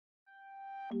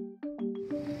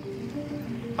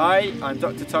Hi, I'm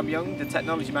Dr. Tom Young, the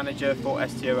Technology Manager for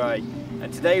STRI,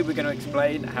 and today we're going to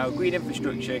explain how green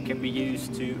infrastructure can be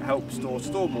used to help store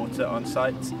stormwater on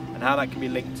sites and how that can be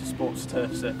linked to sports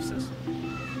turf surfaces.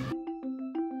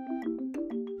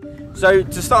 So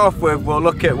to start off with, we'll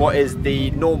look at what is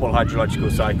the normal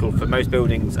hydrological cycle for most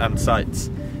buildings and sites.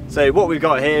 So what we've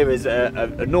got here is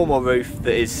a normal roof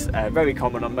that is very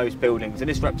common on most buildings, and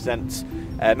this represents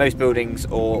most buildings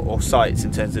or sites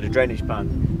in terms of the drainage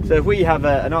plan. So if we have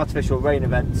an artificial rain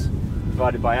event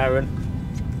provided by Aaron,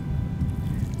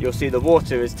 you'll see the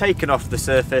water is taken off the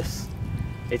surface,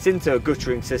 it's into a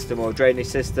guttering system or a drainage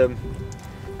system,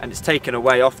 and it's taken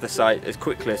away off the site as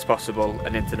quickly as possible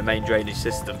and into the main drainage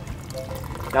system.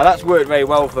 Now that's worked very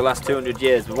well for the last 200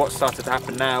 years, but what's started to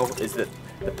happen now is that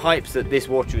the pipes that this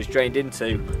water is drained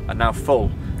into are now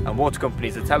full, and water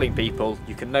companies are telling people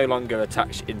you can no longer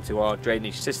attach into our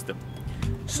drainage system.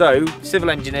 So civil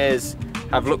engineers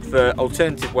have looked for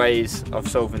alternative ways of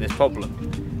solving this problem,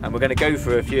 and we're going to go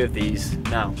through a few of these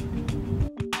now.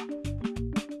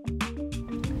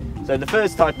 So the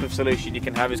first type of solution you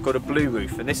can have is called a blue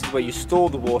roof, and this is where you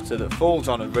store the water that falls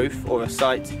on a roof or a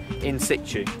site in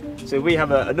situ. So we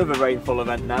have another rainfall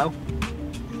event now.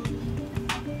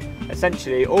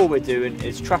 Essentially all we're doing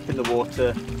is trapping the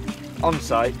water on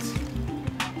site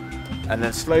and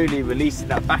then slowly releasing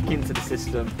that back into the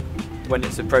system when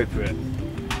it's appropriate.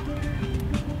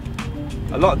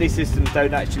 A lot of these systems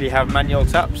don't actually have manual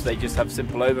taps, they just have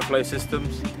simple overflow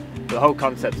systems. The whole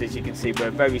concept is, you can see, we're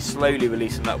very slowly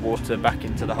releasing that water back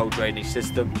into the whole drainage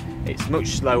system. It's much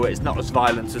slower, it's not as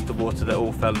violent as the water that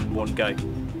all fell in one go.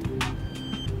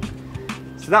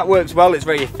 So that works well, it's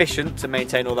very efficient to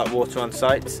maintain all that water on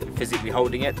site, physically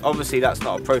holding it. Obviously that's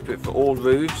not appropriate for all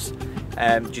roofs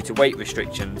due to weight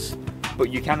restrictions, but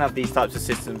you can have these types of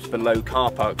systems for low car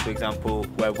parks, for example,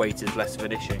 where weight is less of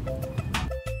an issue.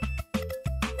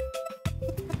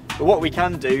 But what we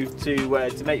can do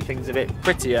to make things a bit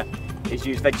prettier is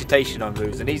use vegetation on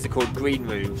roofs, and these are called green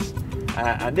roofs.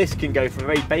 And this can go from a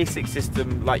very basic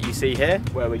system like you see here,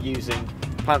 where we're using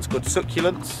plants called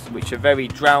succulents, which are very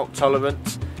drought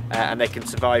tolerant, and they can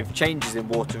survive changes in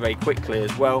water very quickly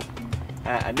as well.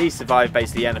 And these survive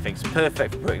basically anything. It's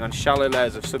perfect for putting on shallow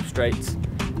layers of substrates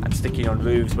and sticking on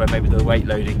roofs where maybe the weight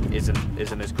loading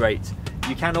isn't as great.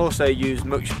 You can also use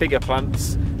much bigger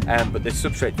plants, but the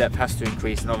substrate depth has to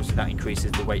increase, and obviously that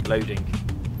increases the weight loading.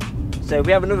 So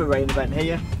we have another rain event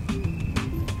here.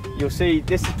 You'll see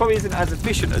this probably isn't as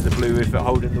efficient as a blue roof at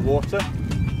holding the water.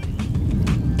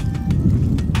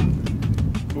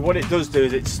 But what it does do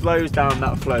is it slows down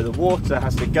that flow. The water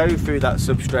has to go through that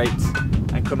substrate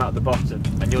and come out the bottom.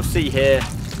 And you'll see here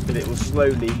that it will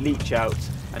slowly leach out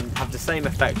and have the same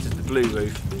effect as the blue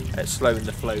roof at slowing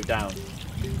the flow down.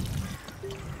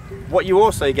 What you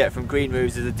also get from green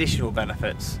roofs is additional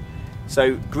benefits.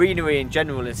 So greenery in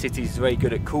general in cities is very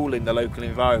good at cooling the local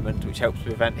environment, which helps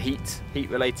prevent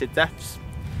heat-related deaths,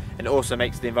 and it also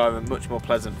makes the environment much more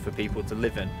pleasant for people to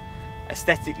live in.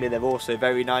 Aesthetically, they're also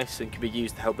very nice and can be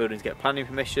used to help buildings get planning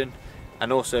permission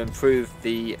and also improve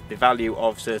the value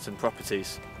of certain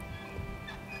properties.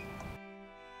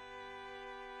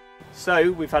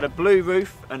 So we've had a blue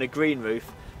roof and a green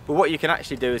roof, but what you can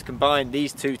actually do is combine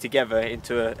these two together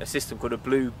into a system called a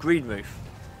blue-green roof.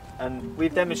 And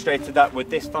we've demonstrated that with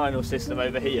this final system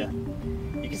over here.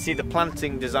 You can see the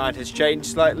planting design has changed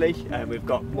slightly, and we've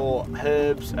got more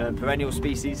herbs and perennial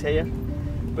species here.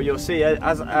 But you'll see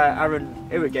as Aaron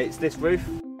irrigates this roof,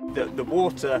 the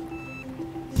water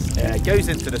goes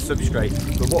into the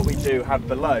substrate, but what we do have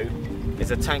below is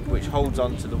a tank which holds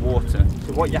on to the water.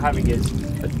 So what you're having is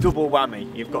a double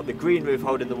whammy. You've got the green roof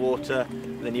holding the water,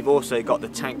 and then you've also got the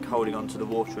tank holding onto the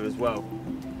water as well.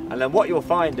 And then what you'll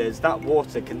find is that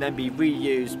water can then be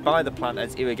reused by the plant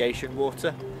as irrigation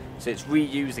water. So it's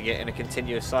reusing it in a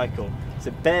continuous cycle.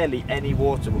 So barely any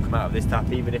water will come out of this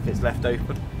tap, even if it's left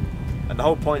open. And the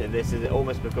whole point of this is it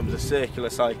almost becomes a circular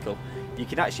cycle. You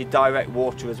can actually direct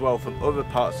water as well from other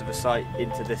parts of the site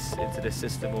into this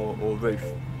system or roof.